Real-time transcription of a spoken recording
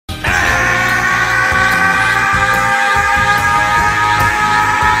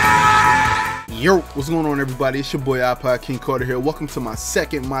Yo, what's going on everybody? It's your boy iPodKingCarter here. Welcome to my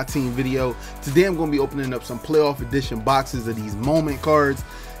second MyTEAM video. Today I'm going to be opening up some playoff edition boxes of these moment cards.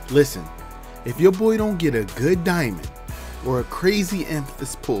 Listen, if your boy don't get a good diamond or a crazy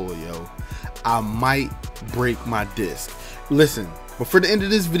emphasis pull, yo, I might break my disc. Listen, before the end of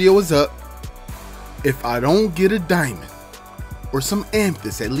this video is up, if I don't get a diamond or some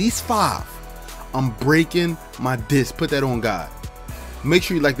amethyst, at least 5, I'm breaking my disc. Put that on God. Make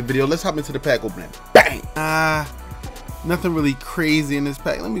sure you like the video. Let's hop into the pack opening. Bang! Nothing really crazy in this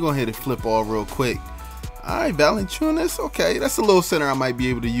pack. Let me go ahead and flip all real quick. Alright, Valanciunas. Okay, that's a little center I might be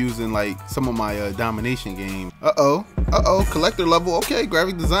able to use in like some of my domination games. Uh-oh. Collector level. Okay,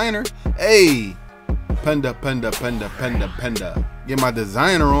 graphic designer. Hey! Penda. Get my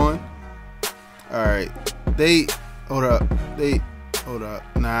designer on. Alright. Hold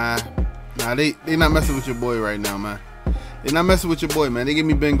up. Nah, they not messing with your boy right now, man. They're not messing with your boy, man. They give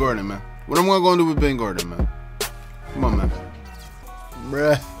me Ben Gordon, man. What am I going to do with Ben Gordon, man? Come on, man.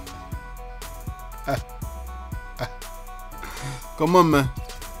 Bruh. Come on, man.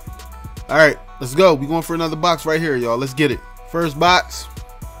 Alright, let's go. We going for another box right here, y'all. Let's get it. First box.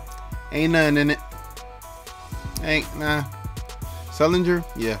 Ain't nothing in it. Nah. Sellinger?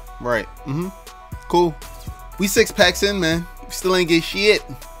 Yeah, right. Cool. We 6 packs in, man. We still ain't get shit.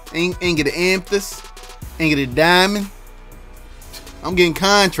 Ain't get an amethyst. Ain't get a diamond. I'm getting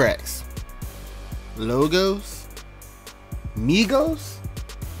contracts, logos, Migos.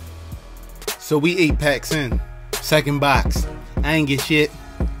 So we 8 packs in. Second box. I ain't get shit.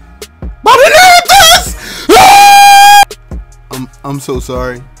 But it is! I'm so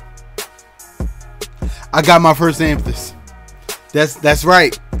sorry. I got my first amethyst. That's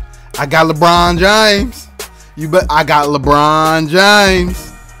right. I got LeBron James. I got LeBron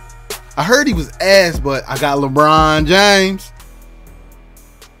James. I heard he was ass, but I got LeBron James.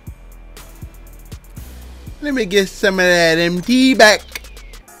 Let me get some of that MT back.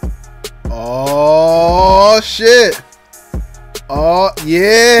 Oh, shit. Oh,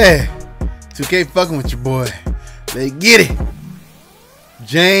 yeah. 2K fucking with your boy. Let's get it.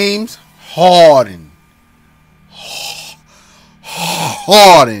 James Harden.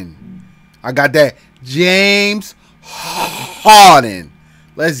 I got that. James Harden.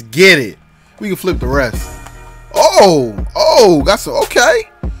 Let's get it. We can flip the rest. Oh, got some. Okay.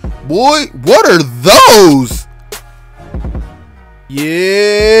 Boy, what are those?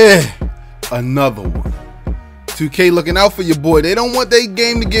 Yeah, another one. 2K looking out for your boy. They don't want their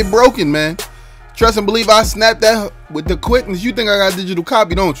game to get broken, man. Trust and believe I snapped that with the quickness. You think I got digital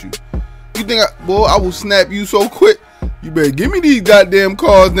copy, don't you? You think boy, I will snap you so quick. You better give me these goddamn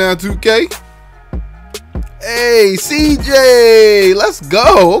cards now, 2K. Hey, CJ, let's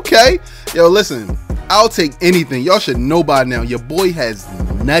go. Okay. Yo, listen. I'll take anything. Y'all should know by now. Your boy has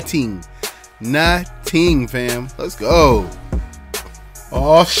nothing. Nothing, fam. Let's go.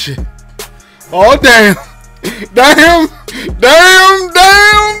 Oh, shit. Oh, damn. Damn.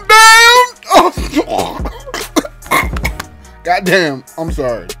 Oh. Goddamn. I'm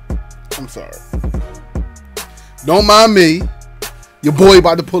sorry. Don't mind me. Your boy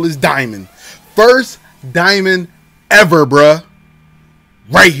about to pull his diamond. First diamond ever, bruh.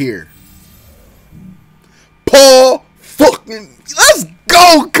 Right here. Paul fucking, let's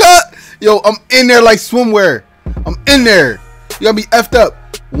go, cut. Yo, I'm in there like swimwear. I'm in there. You gotta be effed up.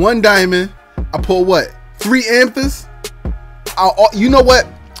 1 diamond. I pull what? 3 amethysts? You know what?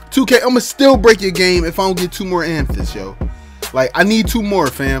 2K, I'm gonna still break your game if I don't get 2 more amethysts, yo. Like, I need 2 more,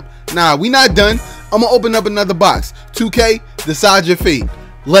 fam. Nah, we not done. I'm gonna open up another box. 2K, decide your fate.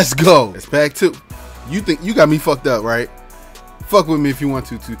 Let's go. It's pack 2. You think you got me fucked up, right? Fuck with me if you want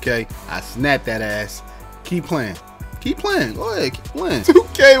to, 2K. I snap that ass. Keep playing. Go ahead, keep playing.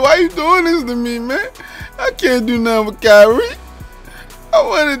 2K, why you doing this to me, man? I can't do nothing with Kyrie. I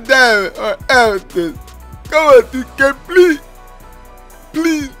want a diamond or amethyst. Come on, 2K, please.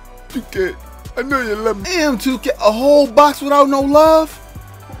 Please, 2K. I know you love me. Damn, 2K. A whole box without no love?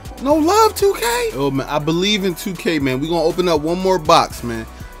 No love, 2K? Oh, man, I believe in 2K, man. We're going to open up one more box, man.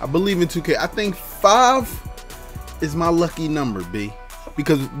 I believe in 2K. I think 5 is my lucky number, B.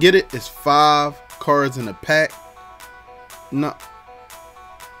 Because, get it? It's 5 cards in a pack. No.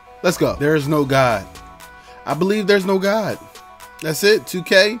 Let's go. There's no God. I believe there's no God. That's it.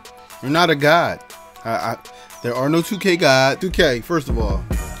 2K, you're not a God. There are no 2K God. 2K, first of all,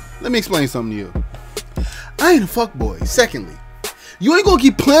 let me explain something to you. I ain't a fuckboy. Secondly, you ain't gonna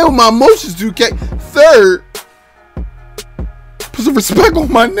keep playing with my emotions, 2K. Third, put some respect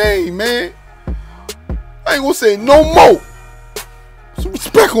on my name, man. I ain't gonna say no more. Some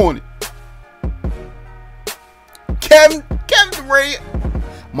respect on it. Kevin Durant.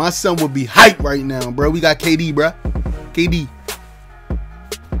 my son would be hyped right now, bro. We got KD, bro. KD. You know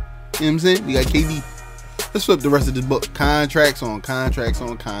what I'm saying? We got KD. Let's flip the rest of this book. Contracts on contracts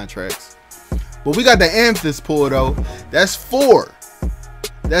on contracts. But we got the amethyst pull though. That's 4.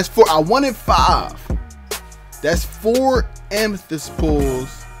 That's 4. I wanted 5. That's 4 amethyst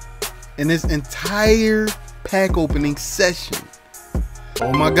pulls in this entire pack opening session.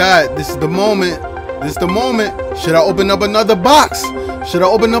 Oh my God, this is the moment. This is the moment. Should I open up another box? Should I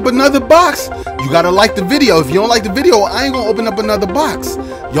open up another box? You gotta like the video. If you don't like the video, I ain't gonna open up another box.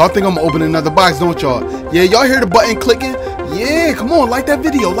 Y'all think I'm gonna open another box, don't y'all? Yeah, y'all hear the button clicking? Yeah, come on, like that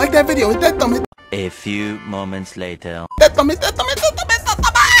video. Like that video. Hit that thumb. Hit a few moments later. that thumb. Hit that thumb. Hit that thumb. Hit that thumb.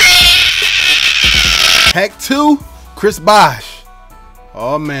 Pack 2, Chris Bosh.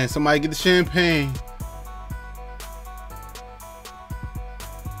 Oh man, somebody get the champagne.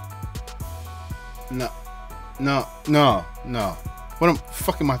 No. What am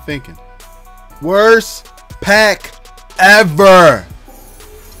fuck am I thinking? Worst pack ever.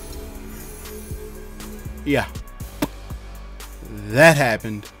 Yeah. That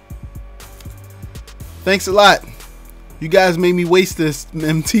happened. Thanks a lot. You guys made me waste this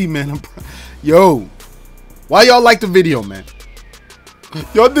MT, man. Yo. Why y'all like the video, man?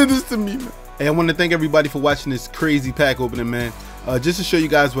 Y'all did this to me, man. Hey, I want to thank everybody for watching this crazy pack opening, man. Just to show you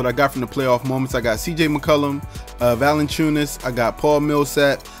guys what I got from the playoff moments, I got CJ McCollum, Valanciunas, I got Paul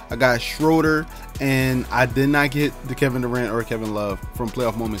Millsap, I got Schroeder, and I did not get the Kevin Durant or Kevin Love from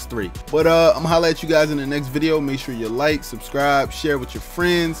playoff moments 3. But I'm gonna holla at you guys in the next video. Make sure you like, subscribe, share with your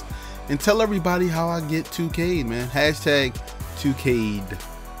friends, and tell everybody how I get 2K'd, man. Hashtag 2K'd,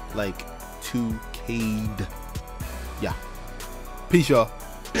 like 2K'd. Yeah. Peace, y'all.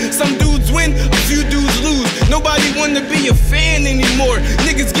 Some dudes win, a few dudes lose. Nobody wanna be a fan anymore.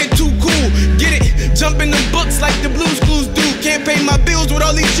 Niggas get too cool, get it? Jump in them books like the Blues Clues do. Can't pay my bills with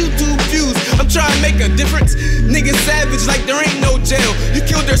all these YouTube views. I'm trying to make a difference. Niggas savage like there ain't no jail. You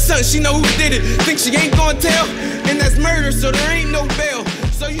killed her son, she know who did it. Think she ain't gonna tell? And that's murder, so there ain't no bail.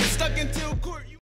 So you stuck until